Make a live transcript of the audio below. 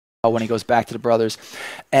when he goes back to the brothers,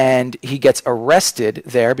 and he gets arrested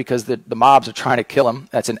there because the mobs are trying to kill him.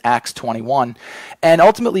 That's in Acts 21. And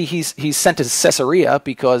ultimately he's sent to Caesarea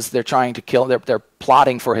because they're trying to kill him. They're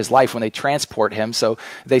plotting for his life when they transport him. So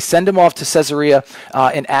they send him off to Caesarea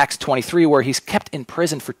in Acts 23, where he's kept in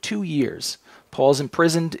prison for 2 years. Paul's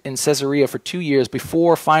imprisoned in Caesarea for 2 years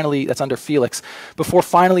before finally, that's under Felix, before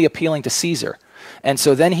finally appealing to Caesar. And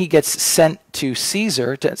so then he gets sent to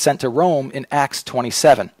sent to Rome in Acts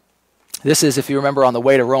 27. This is, if you remember, on the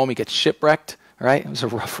way to Rome, he gets shipwrecked, right? It was a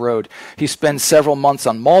rough road. He spends several months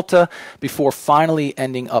on Malta before finally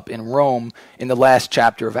ending up in Rome in the last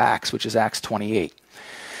chapter of Acts, which is Acts 28.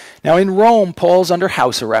 Now, in Rome, Paul's under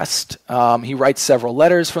house arrest. He writes several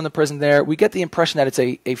letters from the prison there. We get the impression that it's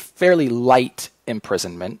a fairly light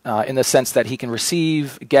imprisonment in the sense that he can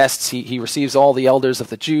receive guests. He receives all the elders of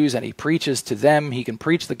the Jews and he preaches to them. He can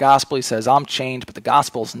preach the gospel. He says, I'm chained, but the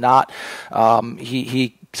gospel's not.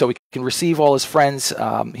 So he can receive all his friends.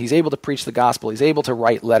 He's able to preach the gospel. He's able to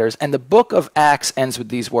write letters. And the book of Acts ends with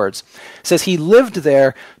these words. It says, he lived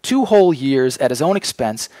there 2 whole years at his own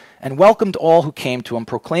expense and welcomed all who came to him,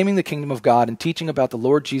 proclaiming the kingdom of God and teaching about the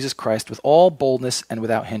Lord Jesus Christ with all boldness and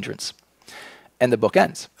without hindrance. And the book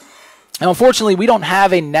ends. Now, unfortunately, we don't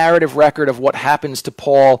have a narrative record of what happens to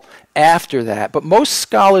Paul after that, but most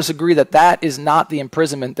scholars agree that that is not the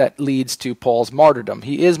imprisonment that leads to Paul's martyrdom.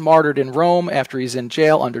 He is martyred in Rome after he's in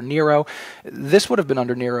jail under Nero. This would have been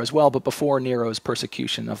under Nero as well, but before Nero's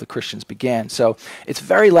persecution of the Christians began. So it's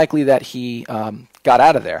very likely that he got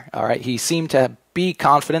out of there. All right, he seemed to be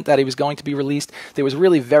confident that he was going to be released. There was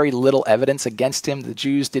really very little evidence against him. The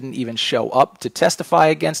Jews didn't even show up to testify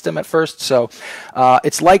against him at first. So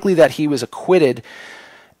it's likely that he was acquitted.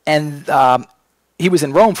 And he was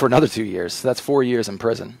in Rome for another 2 years. So that's 4 years in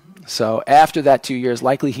prison. So after that 2 years,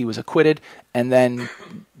 likely he was acquitted and then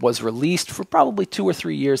was released for probably 2 or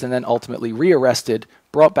 3 years and then ultimately rearrested,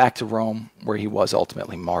 brought back to Rome, where he was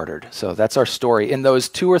ultimately martyred. So that's our story. In those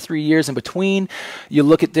 2 or 3 years in between, you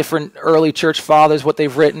look at different early church fathers, what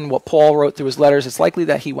they've written, what Paul wrote through his letters. It's likely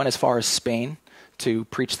that he went as far as Spain to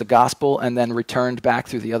preach the gospel and then returned back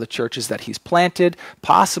through the other churches that he's planted,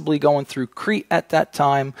 possibly going through Crete at that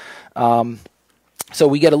time. So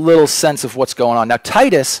we get a little sense of what's going on. Now,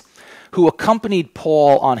 Titus, who accompanied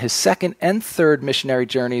Paul on his second and third missionary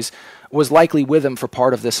journeys, was likely with him for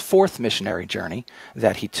part of this 4th missionary journey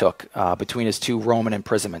that he took between his 2 Roman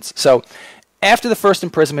imprisonments. So after the first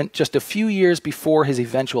imprisonment, just a few years before his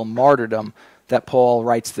eventual martyrdom, that Paul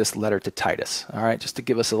writes this letter to Titus. All right, just to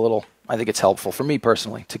give us a little, I think it's helpful for me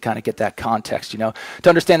personally to kind of get that context, to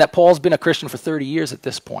understand that Paul's been a Christian for 30 years at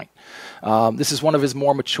this point. This is one of his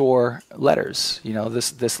more mature letters,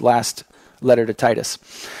 this last letter to Titus.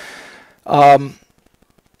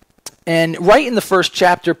 And right in the first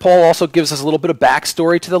chapter, Paul also gives us a little bit of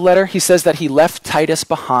backstory to the letter. He says that he left Titus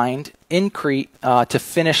behind in Crete to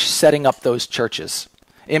finish setting up those churches.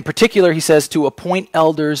 In particular, he says to appoint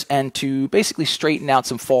elders and to basically straighten out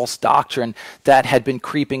some false doctrine that had been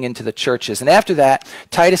creeping into the churches. And after that,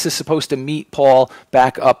 Titus is supposed to meet Paul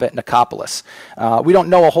back up at Nicopolis. We don't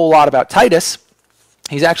know a whole lot about Titus.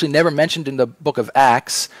 He's actually never mentioned in the book of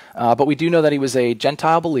Acts, but we do know that he was a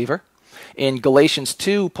Gentile believer. In Galatians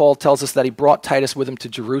 2, Paul tells us that he brought Titus with him to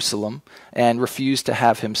Jerusalem and refused to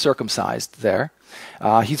have him circumcised there.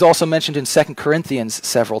 He's also mentioned in 2 Corinthians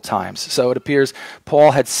several times. So it appears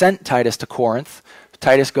Paul had sent Titus to Corinth.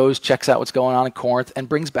 Titus goes, checks out what's going on in Corinth, and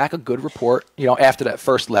brings back a good report. After that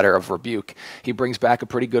first letter of rebuke, he brings back a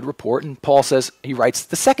pretty good report. And Paul says he writes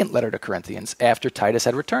the second letter to Corinthians after Titus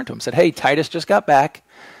had returned to him. Said, hey, Titus just got back.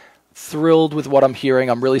 Thrilled with what I'm hearing.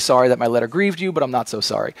 I'm really sorry that my letter grieved you, but I'm not so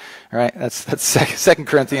sorry. All right, that's 2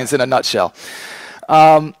 Corinthians in a nutshell.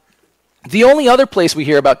 The only other place we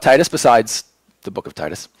hear about Titus besides the book of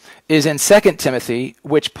Titus is in 2 Timothy,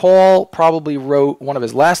 which Paul probably wrote one of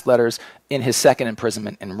his last letters in his second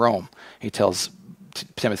imprisonment in Rome. He tells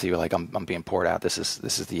Timothy, I'm being poured out. This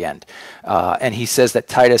is the end. And he says that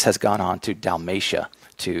Titus has gone on to Dalmatia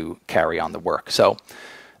to carry on the work. So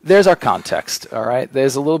there's our context, all right?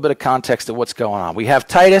 There's a little bit of context of what's going on. We have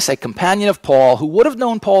Titus, a companion of Paul, who would have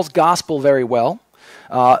known Paul's gospel very well,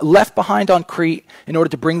 left behind on Crete in order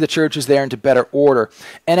to bring the churches there into better order.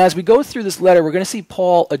 And as we go through this letter, we're going to see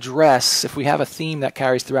Paul address, if we have a theme that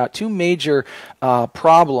carries throughout, 2 major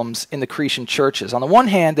problems in the Cretan churches. On the one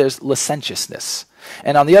hand, there's licentiousness,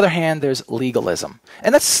 and on the other hand, there's legalism.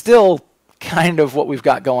 And that's still kind of what we've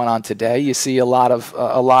got going on today. You see a lot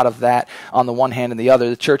of that on the one hand and the other.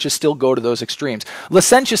 The churches still go to those extremes.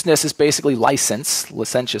 Licentiousness is basically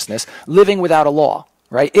licentiousness, living without a law,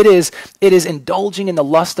 right? It is indulging in the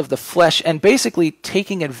lust of the flesh and basically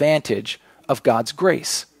taking advantage of God's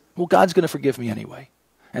grace. Well, God's going to forgive me anyway.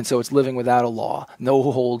 And so it's living without a law, no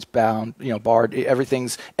holds bound, barred,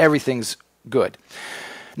 everything's good.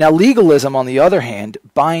 Now, legalism, on the other hand,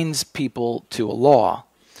 binds people to a law.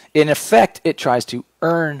 In effect, it tries to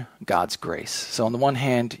earn God's grace. So on the one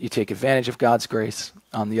hand, you take advantage of God's grace.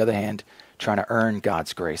 On the other hand, trying to earn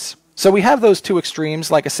God's grace. So we have those two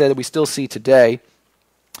extremes, like I said, that we still see today.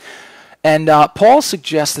 And Paul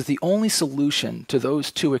suggests that the only solution to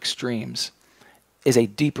those two extremes is a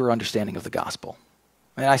deeper understanding of the gospel.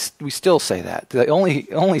 And we still say that. The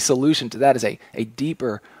only solution to that is a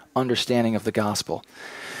deeper understanding of the gospel.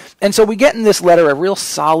 And so we get in this letter a real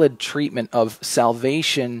solid treatment of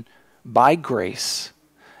salvation by grace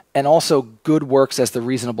and also good works as the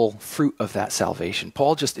reasonable fruit of that salvation.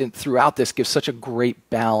 Paul throughout this gives such a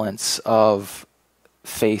great balance of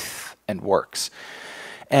faith and works.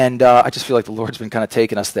 And I just feel like the Lord's been kind of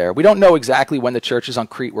taking us there. We don't know exactly when the churches on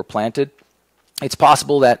Crete were planted. It's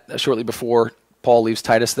possible that shortly before Paul leaves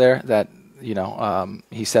Titus there, that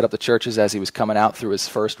he set up the churches as he was coming out through his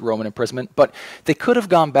first Roman imprisonment. But they could have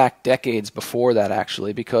gone back decades before that,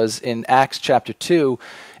 actually, because in Acts chapter 2,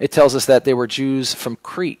 it tells us that there were Jews from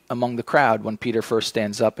Crete among the crowd when Peter first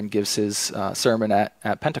stands up and gives his sermon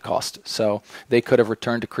at Pentecost. So they could have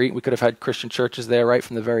returned to Crete. We could have had Christian churches there right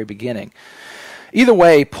from the very beginning. Either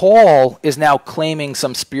way, Paul is now claiming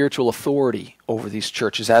some spiritual authority over these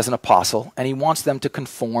churches as an apostle, and he wants them to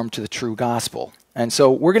conform to the true gospel. And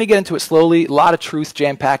so we're going to get into it slowly. A lot of truth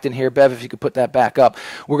jam-packed in here. Bev, if you could put that back up.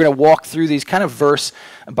 We're going to walk through these kind of verse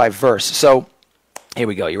by verse. So here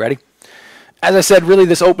we go. You ready? As I said, really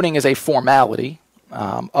this opening is a formality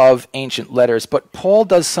of ancient letters, but Paul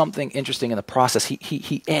does something interesting in the process.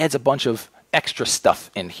 He adds a bunch of extra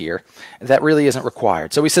stuff in here that really isn't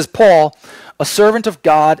required. So he says, Paul, a servant of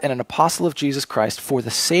God and an apostle of Jesus Christ, for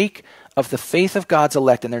the sake of the faith of God's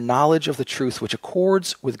elect and their knowledge of the truth which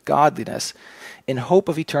accords with godliness, in hope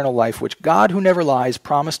of eternal life, which God, who never lies,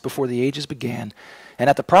 promised before the ages began, and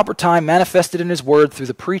at the proper time manifested in his word through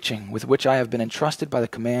the preaching with which I have been entrusted by the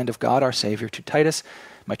command of God our Savior, to Titus,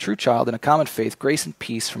 my true child, in a common faith, grace and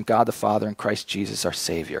peace from God the Father and Christ Jesus our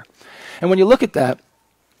Savior. And when you look at that,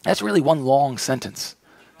 that's really one long sentence.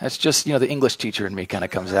 That's just, the English teacher in me kind of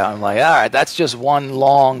comes out. I'm like, all right, that's just one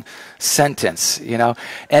long sentence,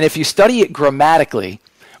 And if you study it grammatically,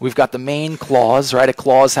 we've got the main clause, right? A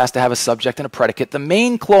clause has to have a subject and a predicate. The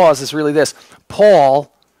main clause is really this: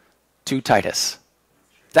 Paul to Titus.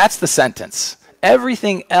 That's the sentence.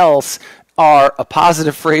 Everything else are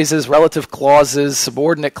appositive phrases, relative clauses,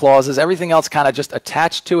 subordinate clauses. Everything else kind of just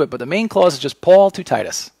attached to it. But the main clause is just Paul to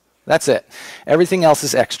Titus. That's it. Everything else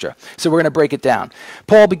is extra. So we're going to break it down.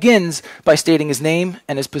 Paul begins by stating his name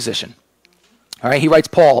and his position. All right, he writes,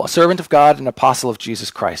 Paul, a servant of God and apostle of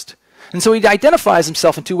Jesus Christ. And so he identifies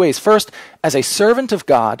himself in two ways. First, as a servant of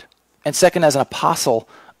God, and second, as an apostle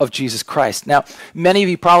of Jesus Christ. Now, many of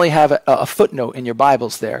you probably have a footnote in your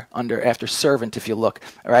Bibles there after servant, if you look,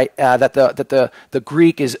 all right? That the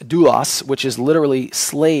Greek is doulos, which is literally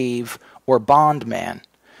slave or bondman.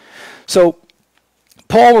 So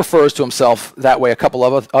Paul refers to himself that way a couple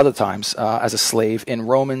of other times as a slave in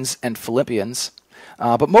Romans and Philippians.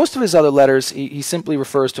 But most of his other letters, he simply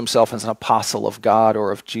refers to himself as an apostle of God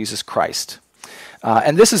or of Jesus Christ.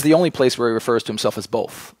 And this is the only place where he refers to himself as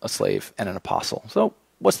both a slave and an apostle. So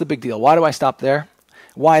what's the big deal? Why do I stop there?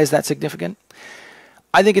 Why is that significant?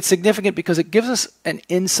 I think it's significant because it gives us an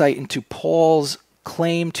insight into Paul's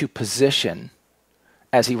claim to position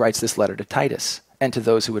as he writes this letter to Titus and to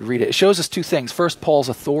those who would read it. It shows us two things. First, Paul's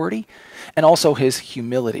authority, and also his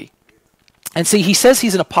humility. And see, he says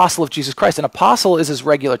he's an apostle of Jesus Christ. An apostle is his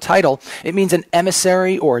regular title. It means an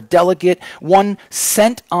emissary or a delegate, one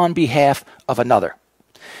sent on behalf of another.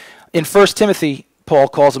 In 1 Timothy, Paul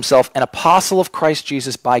calls himself an apostle of Christ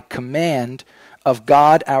Jesus by command of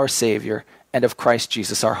God our Savior and of Christ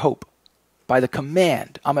Jesus our hope. By the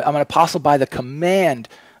command. I'm an apostle by the command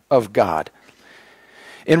of God.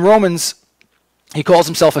 In Romans, he calls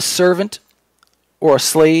himself a servant or a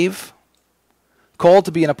slave, called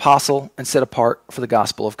to be an apostle and set apart for the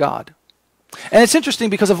gospel of God. And it's interesting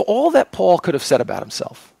because of all that Paul could have said about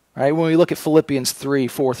himself. Right? When we look at Philippians 3,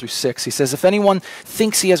 4 through 6, he says, if anyone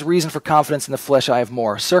thinks he has reason for confidence in the flesh, I have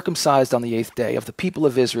more. Circumcised on the 8th day, of the people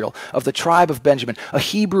of Israel, of the tribe of Benjamin, a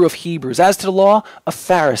Hebrew of Hebrews. As to the law, a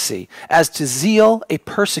Pharisee. As to zeal, a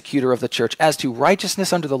persecutor of the church. As to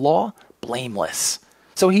righteousness under the law, blameless.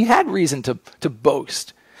 So he had reason to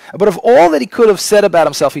boast. But of all that he could have said about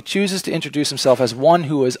himself, he chooses to introduce himself as one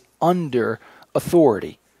who is under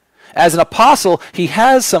authority. As an apostle, he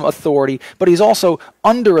has some authority, but he's also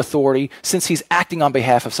under authority since he's acting on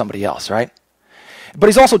behalf of somebody else, right? But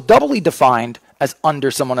he's also doubly defined as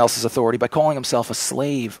under someone else's authority by calling himself a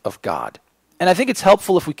slave of God. And I think it's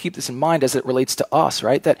helpful if we keep this in mind as it relates to us,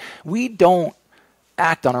 right? That we don't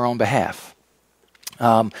act on our own behalf.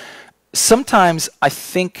 Sometimes I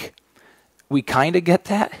think we kind of get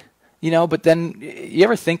that, but then you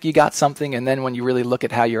ever think you got something and then when you really look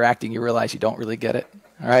at how you're acting, you realize you don't really get it,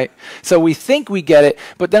 all right? So we think we get it,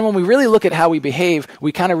 but then when we really look at how we behave,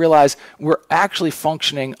 we kind of realize we're actually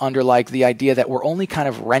functioning under like the idea that we're only kind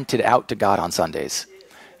of rented out to God on Sundays.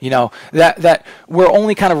 That we're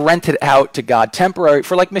only kind of rented out to God temporary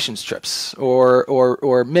for like missions trips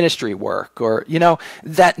or ministry work or,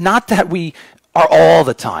 that not that we are all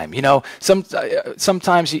the time.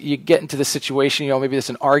 Sometimes you get into the situation, maybe there's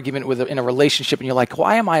an argument in a relationship and you're like,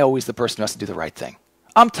 why am I always the person who has to do the right thing?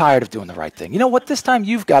 I'm tired of doing the right thing. You know what? This time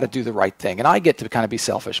you've got to do the right thing and I get to kind of be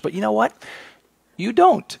selfish. But you know what? You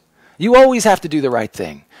don't. You always have to do the right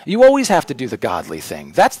thing. You always have to do the godly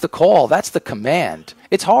thing. That's the call. That's the command.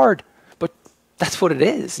 It's hard, but that's what it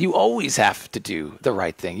is. You always have to do the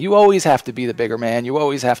right thing. You always have to be the bigger man. You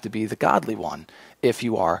always have to be the godly one if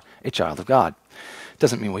you are a child of God.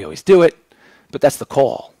 Doesn't mean we always do it, but that's the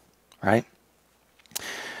call, right?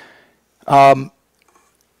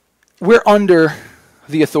 We're under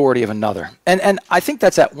the authority of another. And I think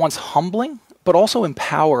that's at once humbling, but also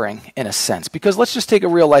empowering in a sense. Because let's just take a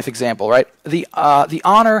real life example, right? The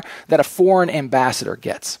honor that a foreign ambassador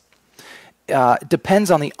gets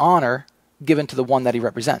depends on the honor given to the one that he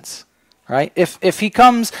represents. Right? If he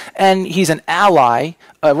comes and he's an ally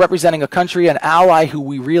representing a country, an ally who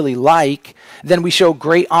we really like, then we show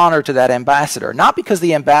great honor to that ambassador. Not because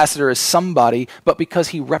the ambassador is somebody, but because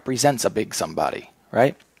he represents a big somebody.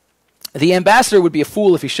 Right? The ambassador would be a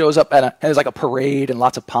fool if he shows up and there's like a parade and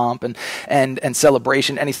lots of pomp and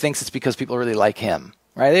celebration, and he thinks it's because people really like him.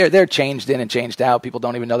 Right? They're changed in and changed out. People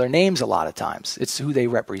don't even know their names a lot of times. It's who they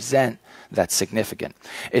represent that's significant.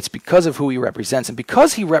 It's because of who he represents. And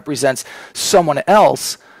because he represents someone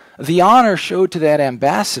else, the honor showed to that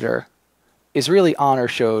ambassador is really honor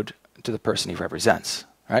showed to the person he represents.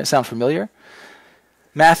 Right? Sound familiar?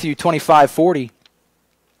 Matthew 25:40,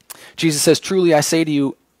 Jesus says, "Truly I say to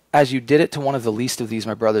you, as you did it to one of the least of these,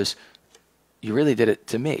 my brothers, you really did it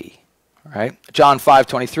to me." Right? John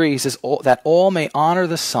 5:23, he says, that all may honor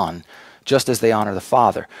the Son just as they honor the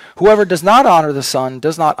Father. Whoever does not honor the Son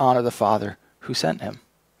does not honor the Father who sent him.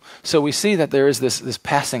 So we see that there is this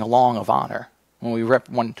passing along of honor.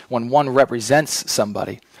 When one represents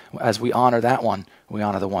somebody, as we honor that one, we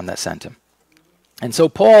honor the one that sent him. And so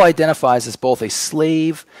Paul identifies as both a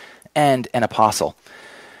slave and an apostle.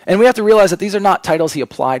 And we have to realize that these are not titles he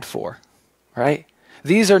applied for, right?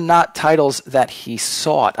 These are not titles that he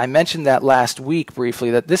sought. I mentioned that last week briefly,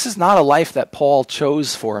 that this is not a life that Paul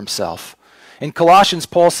chose for himself. In Colossians,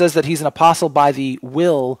 Paul says that he's an apostle by the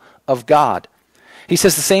will of God. He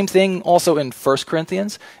says the same thing also in 1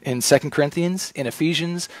 Corinthians, in 2 Corinthians, in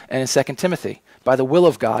Ephesians, and in 2 Timothy, by the will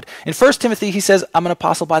of God. In 1 Timothy, he says, I'm an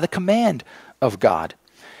apostle by the command of God.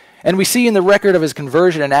 And we see in the record of his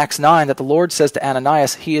conversion in Acts 9 that the Lord says to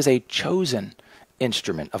Ananias, he is a chosen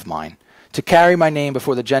instrument of mine, to carry my name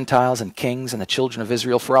before the Gentiles and kings and the children of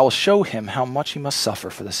Israel, for I will show him how much he must suffer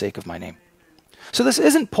for the sake of my name. So this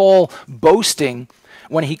isn't Paul boasting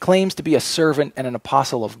when he claims to be a servant and an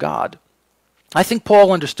apostle of God. I think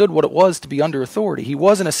Paul understood what it was to be under authority. He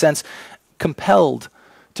was, in a sense, compelled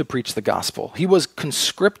to preach the gospel. He was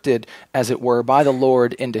conscripted, as it were, by the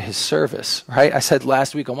Lord into his service, right? I said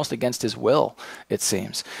last week, almost against his will, it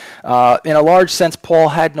seems. In a large sense, Paul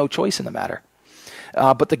had no choice in the matter.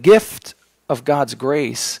 But the gift of God's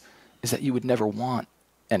grace is that you would never want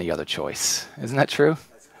any other choice. Isn't that true?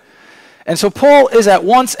 And so Paul is at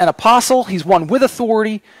once an apostle, he's one with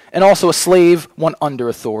authority, and also a slave, one under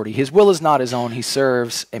authority. His will is not his own, he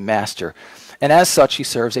serves a master. And as such, he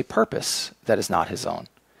serves a purpose that is not his own.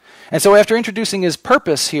 And so after introducing his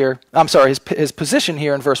purpose here, his position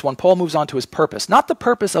here in verse 1, Paul moves on to his purpose. Not the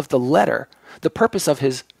purpose of the letter, the purpose of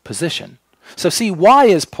his position. So see, why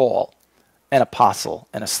is Paul an apostle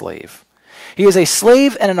and a slave? He is a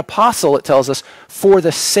slave and an apostle, it tells us, for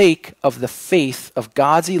the sake of the faith of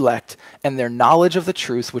God's elect and their knowledge of the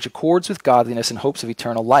truth, which accords with godliness and hopes of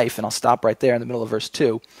eternal life. And I'll stop right there in the middle of verse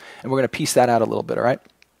 2, and we're going to piece that out a little bit, all right?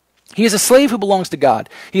 He is a slave who belongs to God.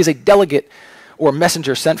 He is a delegate or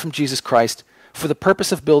messenger sent from Jesus Christ for the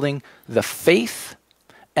purpose of building the faith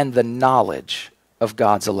and the knowledge of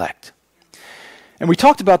God's elect. And we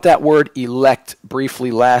talked about that word elect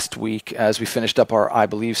briefly last week as we finished up our I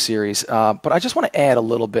Believe series, but I just want to add a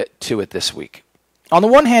little bit to it this week. On the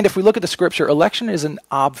one hand, if we look at the scripture, election is an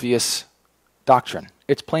obvious doctrine.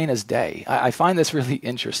 It's plain as day. I find this really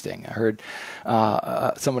interesting. I heard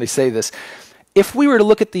somebody say this. if we were to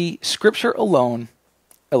look at the scripture alone,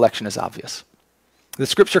 election is obvious. The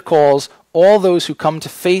scripture calls all those who come to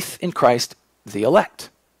faith in Christ the elect.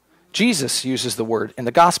 Jesus uses the word in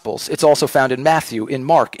the Gospels. It's also found in Matthew, in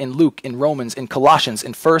Mark, in Luke, in Romans, in Colossians,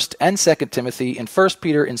 in 1st and 2nd Timothy, in 1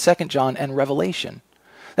 Peter, in 2nd John, and Revelation.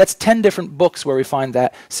 That's 10 different books where we find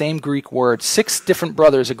that same Greek word, 6 different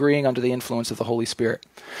brothers agreeing under the influence of the Holy Spirit.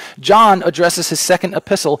 John addresses his second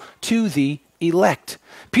epistle to the elect.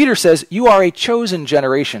 Peter says, you are a chosen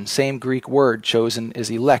generation. Same Greek word, chosen is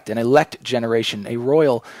elect, an elect generation, a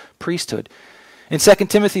royal priesthood. In 2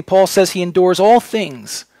 Timothy, Paul says he endures all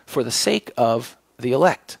things for the sake of the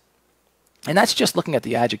elect. And that's just looking at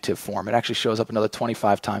the adjective form. It actually shows up another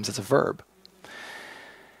 25 times as a verb.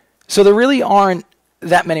 So there really aren't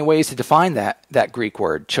that many ways to define that Greek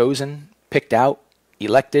word, chosen, picked out,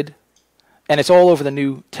 elected. And it's all over the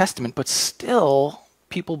New Testament, but still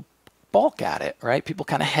people balk at it, right? People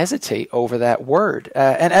kind of hesitate over that word.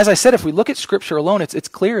 And as I said, if we look at Scripture alone, it's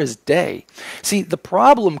clear as day. See, the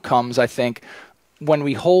problem comes, I think, when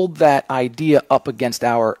we hold that idea up against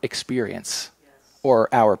our experience or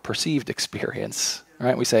our perceived experience,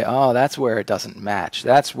 right? We say, oh, that's where it doesn't match.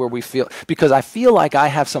 That's where we feel, because I feel like I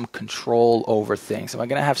have some control over things. Am I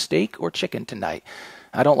going to have steak or chicken tonight?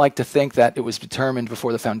 I don't like to think that it was determined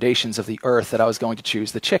before the foundations of the earth that I was going to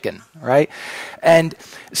choose the chicken, right? And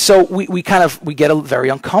so we get very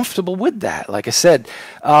uncomfortable with that, like I said.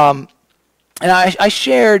 And I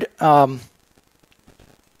shared,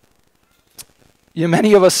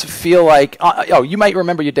 many of us feel like, you might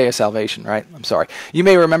remember your day of salvation, right? I'm sorry. You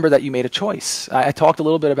may remember that you made a choice. I talked a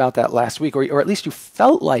little bit about that last week, or at least you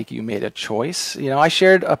felt like you made a choice. I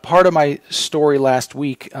shared a part of my story last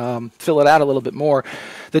week, fill it out a little bit more.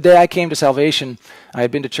 The day I came to salvation, I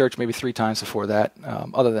had been to church maybe 3 times before that,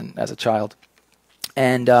 other than as a child.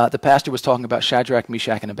 And the pastor was talking about Shadrach,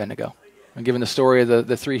 Meshach, and Abednego. I'm giving the story of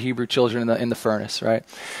the 3 Hebrew children in the furnace, right?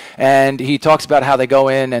 And he talks about how they go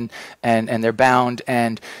in and they're bound,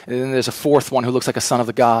 and then there's a 4th one who looks like a son of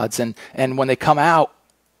the gods, and when they come out,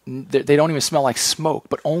 they don't even smell like smoke,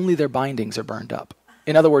 but only their bindings are burned up.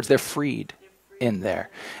 In other words, they're freed in there.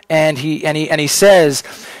 And he says,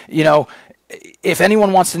 if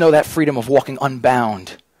anyone wants to know that freedom of walking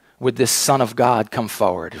unbound, would this Son of God come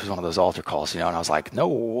forward? It was one of those altar calls, and I was like, no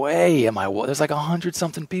way am I, there's like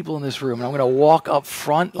 100-something people in this room, and I'm going to walk up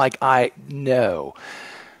front no.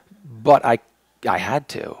 But I had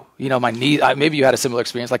to. My knees, maybe you had a similar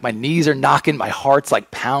experience, like my knees are knocking, my heart's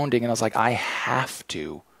like pounding, and I was like, I have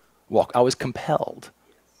to walk. I was compelled.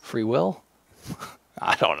 Free will?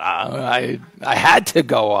 I don't know. I had to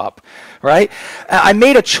go up, right? I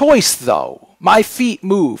made a choice, though. My feet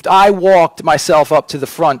moved. I walked myself up to the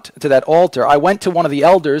front, to that altar. I went to one of the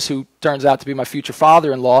elders, who turns out to be my future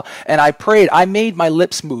father-in-law, and I prayed. I made my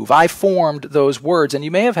lips move. I formed those words, and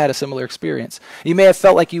you may have had a similar experience. You may have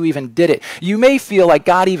felt like you even did it. You may feel like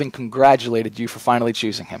God even congratulated you for finally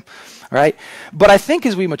choosing him, right? But I think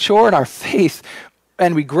as we mature in our faith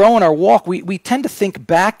and we grow in our walk, we tend to think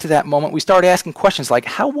back to that moment. We start asking questions like,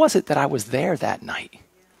 how was it that I was there that night?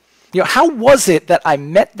 How was it that I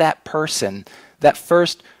met that person that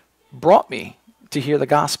first brought me to hear the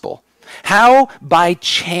gospel? How by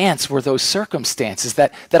chance were those circumstances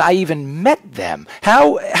that I even met them?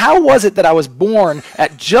 How was it that I was born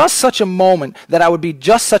at just such a moment, that I would be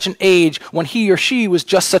just such an age when he or she was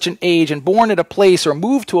just such an age, and born at a place or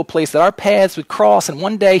moved to a place that our paths would cross, and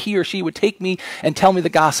one day he or she would take me and tell me the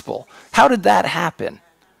gospel? How did that happen?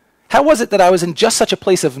 How was it that I was in just such a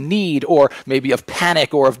place of need, or maybe of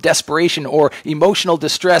panic, or of desperation, or emotional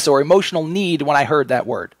distress, or emotional need when I heard that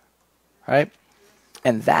word, right?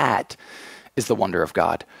 And that is the wonder of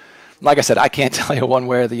God. Like I said, I can't tell you one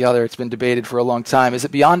way or the other. It's been debated for a long time. Is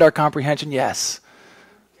it beyond our comprehension? Yes.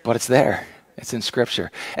 But it's there. It's in Scripture.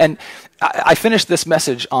 And I finished this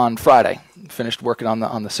message on Friday, finished working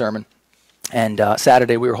on the sermon. And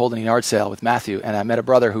Saturday we were holding a yard sale with Matthew, and I met a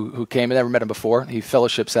brother who came. I never met him before. He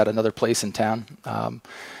fellowships at another place in town.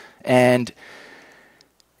 And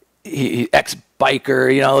he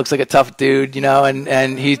ex-biker, looks like a tough dude,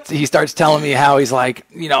 and he starts telling me how he's like,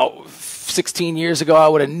 16 years ago, I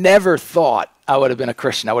would have never thought I would have been a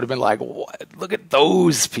Christian. I would have been like, what? Look at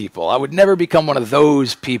those people. I would never become one of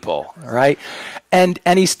those people, right? And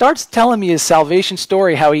he starts telling me his salvation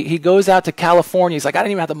story, how he goes out to California. He's like, I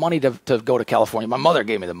didn't even have the money to go to California. My mother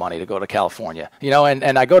gave me the money to go to California.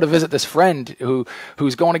 And I go to visit this friend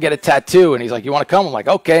who's going to get a tattoo. And he's like, you want to come? I'm like,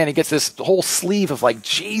 okay. And he gets this whole sleeve of like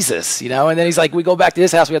Jesus, And then he's like, we go back to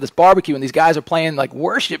his house. We have this barbecue and these guys are playing like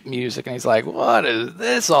worship music. And he's like, what is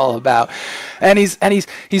this all about? And he's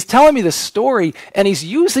telling me this story, and he's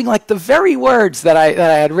using like the very words that I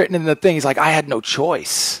had written in the thing. He's like, I had no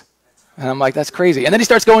choice. And I'm like, that's crazy. And then he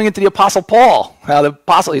starts going into the Apostle Paul. Now the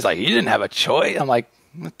apostle, he's like, you didn't have a choice. I'm like,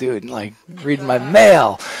 dude, like reading my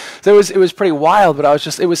mail. So it was pretty wild,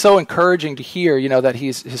 but it was so encouraging to hear, that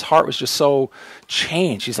his heart was just so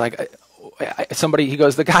changed. He's like, he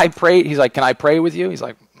goes, the guy prayed. He's like, can I pray with you? He's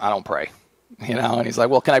like, I don't pray, and he's like,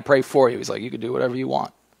 well, can I pray for you? He's like, you can do whatever you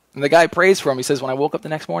want. And the guy prays for him. He says, when I woke up the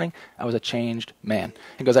next morning, I was a changed man.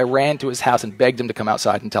 He goes, I ran to his house and begged him to come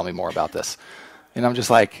outside and tell me more about this. And I'm just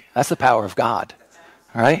like, that's the power of God,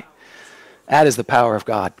 all right? That is the power of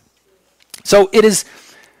God. So it's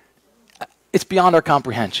beyond our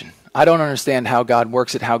comprehension. I don't understand how God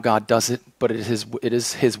works it, how God does it, but it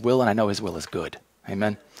is his will, and I know his will is good.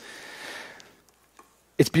 Amen?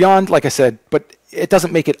 It's beyond, like I said, but it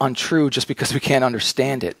doesn't make it untrue just because we can't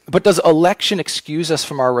understand it. But does election excuse us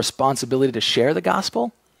from our responsibility to share the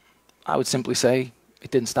gospel? I would simply say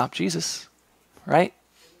it didn't stop Jesus, right?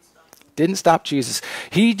 Didn't stop Jesus.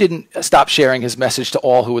 He didn't stop sharing his message to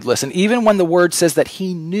all who would listen, even when the word says that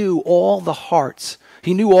he knew all the hearts.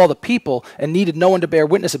 He knew all the people and needed no one to bear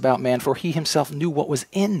witness about man, for he himself knew what was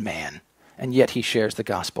in man, and yet he shares the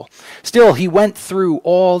gospel. Still, he went through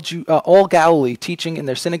all Galilee, teaching in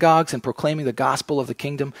their synagogues and proclaiming the gospel of the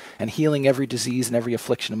kingdom and healing every disease and every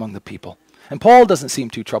affliction among the people. And Paul doesn't seem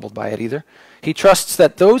too troubled by it either. He trusts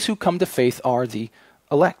that those who come to faith are the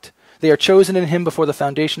elect. They are chosen in him before the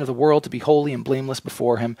foundation of the world to be holy and blameless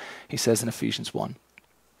before him, he says in Ephesians 1.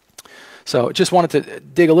 So just wanted to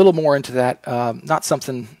dig a little more into that. Not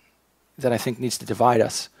something that I think needs to divide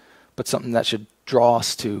us, but something that should draw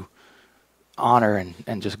us to honor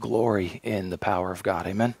and just glory in the power of God.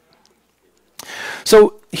 Amen?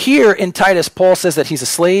 So here in Titus, Paul says that he's a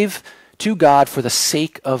slave to God for the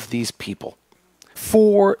sake of these people,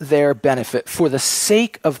 for their benefit, for the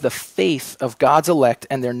sake of the faith of God's elect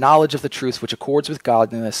and their knowledge of the truth, which accords with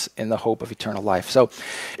godliness in the hope of eternal life. So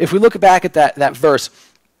if we look back at that verse,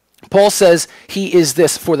 Paul says he is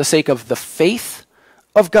this for the sake of the faith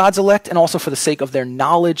of God's elect and also for the sake of their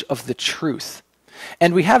knowledge of the truth.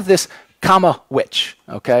 And we have this comma which,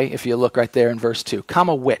 okay, if you look right there in verse 2,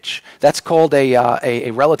 comma which. That's called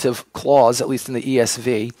a relative clause, at least in the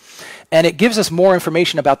ESV. And it gives us more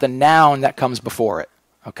information about the noun that comes before it.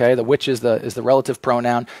 Okay, the which is the relative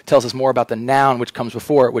pronoun, tells us more about the noun which comes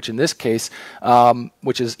before it, which in this case,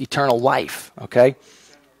 which is eternal life. Okay,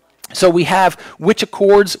 so we have which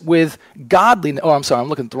accords with godliness. Oh, I'm sorry, I'm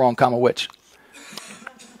looking at the wrong comma which.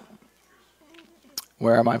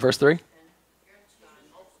 Where am I? Verse 3?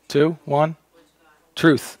 2, 1.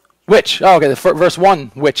 Truth. Which, oh, okay, verse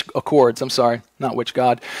 1, which accords, I'm sorry, not which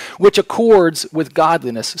God, which accords with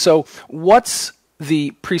godliness. So what's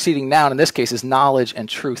the preceding noun? In this case is knowledge and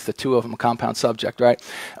truth, the two of them a compound subject, right?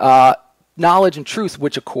 Knowledge and truth,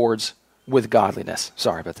 which accords with godliness.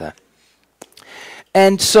 Sorry about that.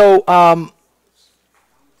 And so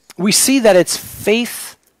we see that it's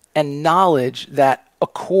faith and knowledge that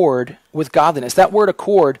accord with godliness. That word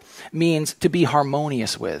accord means to be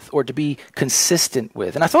harmonious with or to be consistent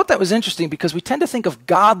with. And I thought that was interesting because we tend to think of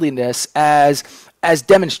godliness as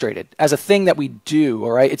demonstrated, as a thing that we do, all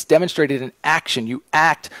right? It's demonstrated in action. You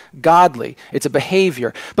act godly. It's a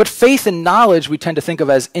behavior. But faith and knowledge we tend to think of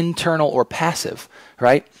as internal or passive,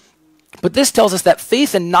 right? But this tells us that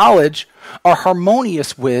faith and knowledge are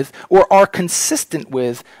harmonious with or are consistent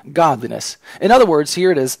with godliness. In other words,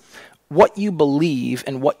 here it is, what you believe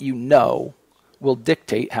and what you know will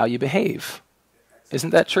dictate how you behave. Isn't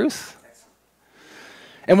that truth?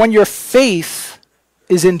 And when your faith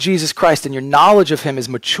is in Jesus Christ and your knowledge of him is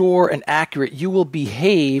mature and accurate, you will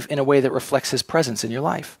behave in a way that reflects his presence in your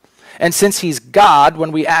life. And since he's God,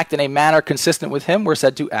 when we act in a manner consistent with him, we're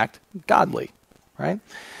said to act godly, right?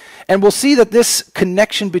 And we'll see that this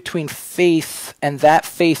connection between faith and that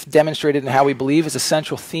faith demonstrated in how we believe is a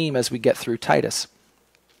central theme as we get through Titus.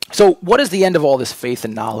 So what is the end of all this faith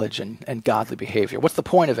and knowledge and godly behavior? What's the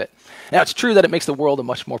point of it? Now, it's true that it makes the world a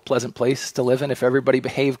much more pleasant place to live in. If everybody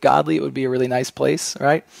behaved godly, it would be a really nice place,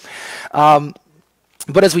 right?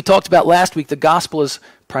 But as we talked about last week, the gospel is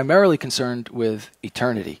primarily concerned with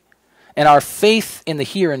eternity. And our faith in the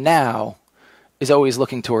here and now is always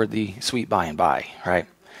looking toward the sweet by and by, right?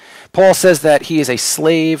 Paul says that he is a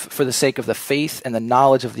slave for the sake of the faith and the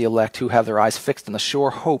knowledge of the elect who have their eyes fixed on the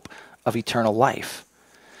sure hope of eternal life.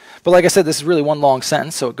 But like I said, this is really one long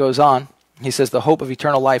sentence, so it goes on. He says, the hope of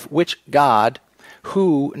eternal life, which God,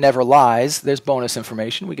 who never lies. There's bonus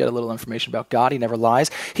information. We get a little information about God. He never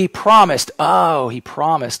lies. He promised. Oh, he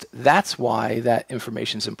promised. That's why that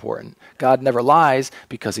information is important. God never lies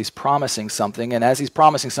because he's promising something. And as he's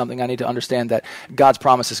promising something, I need to understand that God's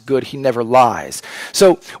promise is good. He never lies.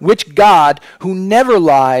 So, which God, who never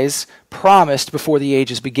lies, promised before the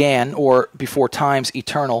ages began, or before times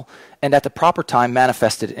eternal, and at the proper time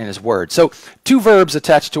manifested in his word. So, two verbs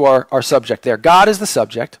attached to our subject there. God is the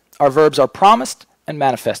subject. Our verbs are promised and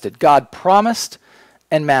manifested. God promised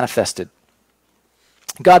and manifested.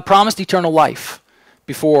 God promised eternal life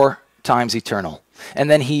before times eternal. And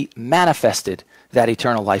then he manifested that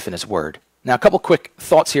eternal life in his word. Now, a couple quick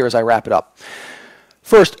thoughts here as I wrap it up.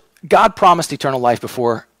 First, God promised eternal life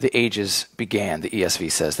before the ages began, the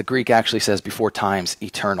ESV says. The Greek actually says before times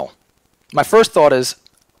eternal. My first thought is,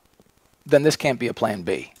 then this can't be a plan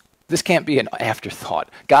B. This can't be an afterthought.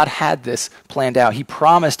 God had this planned out. He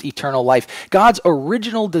promised eternal life. God's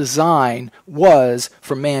original design was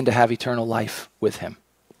for man to have eternal life with him.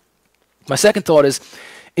 My second thought is,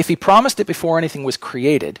 if he promised it before anything was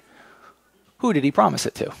created, who did he promise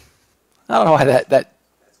it to? I don't know why that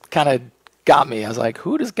kind of got me. I was like,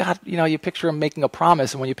 who does God, you picture him making a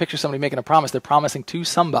promise, and when you picture somebody making a promise, they're promising to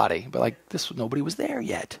somebody. But like, nobody was there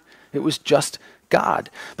yet. It was just God.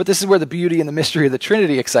 But this is where the beauty and the mystery of the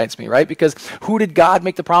Trinity excites me, right? Because who did God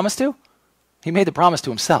make the promise to? He made the promise to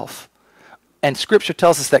himself. And Scripture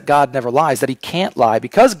tells us that God never lies, that he can't lie.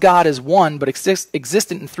 Because God is one, but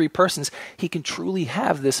existent in three persons, he can truly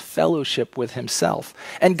have this fellowship with himself.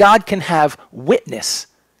 And God can have witness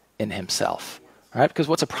in himself, right? Because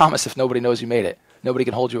what's a promise if nobody knows you made it? Nobody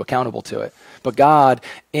can hold you accountable to it. But God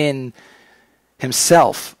in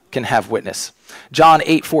himself can have witness. John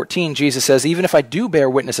 8:14, Jesus says, even if I do bear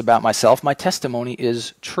witness about myself, my testimony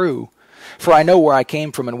is true. For I know where I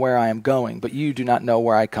came from and where I am going, but you do not know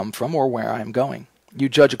where I come from or where I am going. You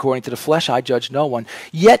judge according to the flesh, I judge no one.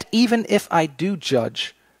 Yet even if I do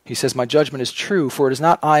judge, he says, my judgment is true, for it is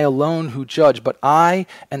not I alone who judge, but I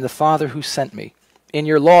and the Father who sent me. In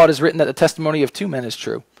your law it is written that the testimony of two men is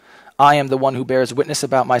true. I am the one who bears witness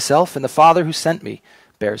about myself, and the Father who sent me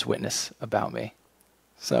bears witness about me.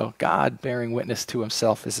 So God bearing witness to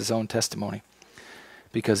himself is his own testimony,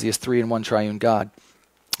 because he is three in one triune God.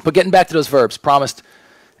 But getting back to those verbs, promised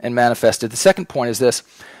and manifested, the second point is this.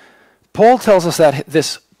 Paul tells us that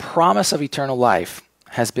this promise of eternal life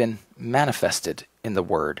has been manifested in the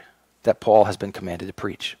word that Paul has been commanded to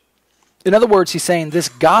preach. In other words, he's saying this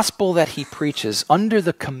gospel that he preaches under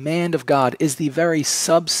the command of God is the very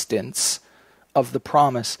substance of the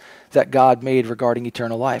promise that God made regarding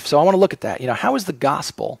eternal life. So I want to look at that. How is the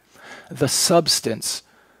gospel the substance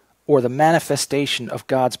or the manifestation of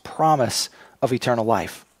God's promise of eternal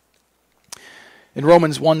life? In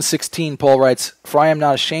Romans 1:16, Paul writes, for I am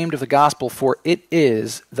not ashamed of the gospel, for it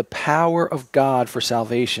is the power of God for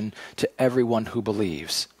salvation to everyone who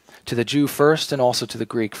believes, to the Jew first and also to the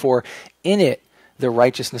Greek. For in it the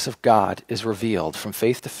righteousness of God is revealed from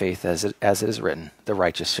faith to faith, as it is written, the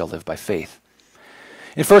righteous shall live by faith.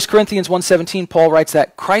 In 1 Corinthians 1:17, Paul writes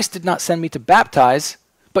that Christ did not send me to baptize,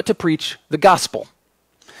 but to preach the gospel.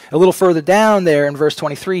 A little further down there in verse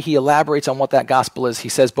 23, he elaborates on what that gospel is. He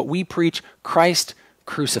says, but we preach Christ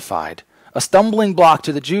crucified, a stumbling block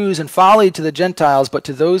to the Jews and folly to the Gentiles, but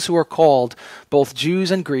to those who are called, both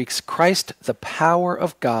Jews and Greeks, Christ the power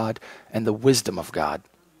of God and the wisdom of God.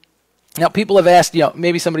 Now, people have asked,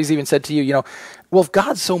 maybe somebody's even said to you, well, if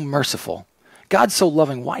God's so merciful, God's so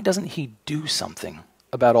loving, why doesn't he do something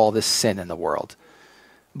about all this sin in the world?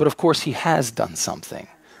 But of course he has done something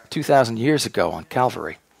 2,000 years ago on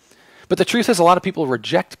Calvary. But the truth is, a lot of people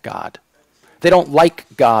reject God. They don't like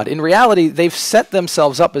God. In reality, they've set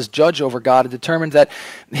themselves up as judge over God and determined that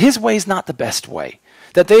his way is not the best way.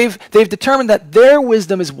 That they've determined that their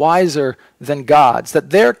wisdom is wiser than God's, that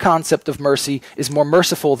their concept of mercy is more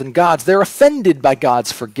merciful than God's. They're offended by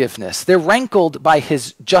God's forgiveness. They're rankled by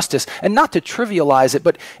his justice. And not to trivialize it,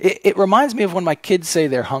 but it reminds me of when my kids say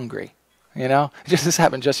they're hungry. This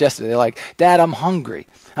happened just yesterday. They're like, Dad, I'm hungry.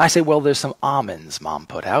 I say, well, there's some almonds Mom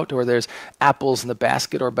put out, or there's apples in the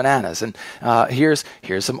basket, or bananas, and here's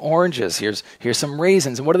some oranges, here's some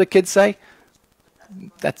raisins. And what do the kids say?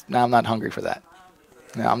 No, I'm not hungry for that.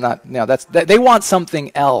 No, I'm not. No, they want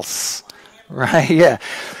something else, right? Yeah.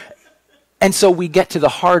 And so we get to the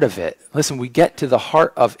heart of it. Listen, we get to the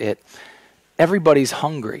heart of it. Everybody's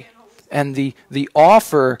hungry, and the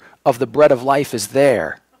offer of the bread of life is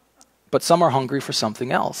there. but some are hungry for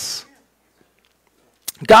something else.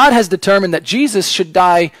 God has determined that Jesus should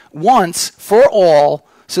die once for all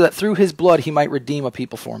so that through his blood he might redeem a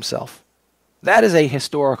people for himself. That is a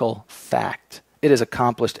historical fact. It is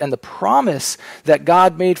accomplished. And the promise that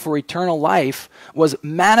God made for eternal life was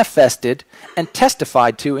manifested and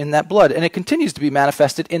testified to in that blood. And it continues to be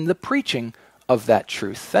manifested in the preaching of that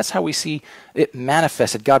truth. That's how we see it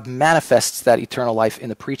manifested. God manifests that eternal life in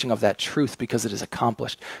the preaching of that truth because it is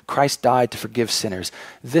accomplished. Christ died to forgive sinners.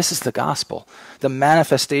 This is the gospel, the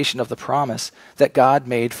manifestation of the promise that God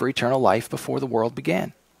made for eternal life before the world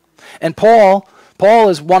began. And Paul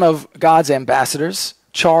is one of God's ambassadors,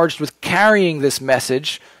 charged with carrying this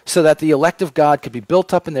message so that the elect of God could be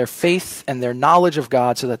built up in their faith and their knowledge of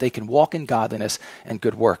God so that they can walk in godliness and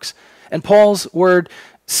good works. And Paul's word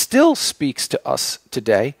still speaks to us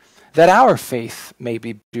today that our faith may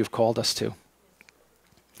be you've called us to.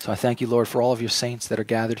 So I thank you, Lord, for all of your saints that are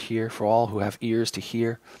gathered here, for all who have ears to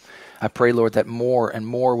hear. I pray, Lord, that more and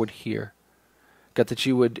more would hear. God, that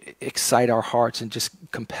you would excite our hearts and just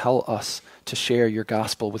compel us to share your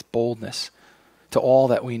gospel with boldness to all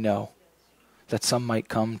that we know, that some might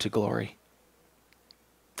come to glory.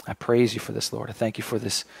 I praise you for this, Lord. I thank you for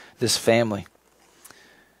this family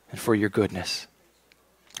and for your goodness.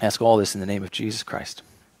 I ask all this in the name of Jesus Christ.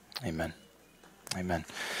 Amen. Amen.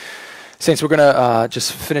 Saints, we're going to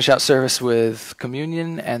just finish out service with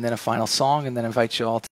communion and then a final song, and then invite you all to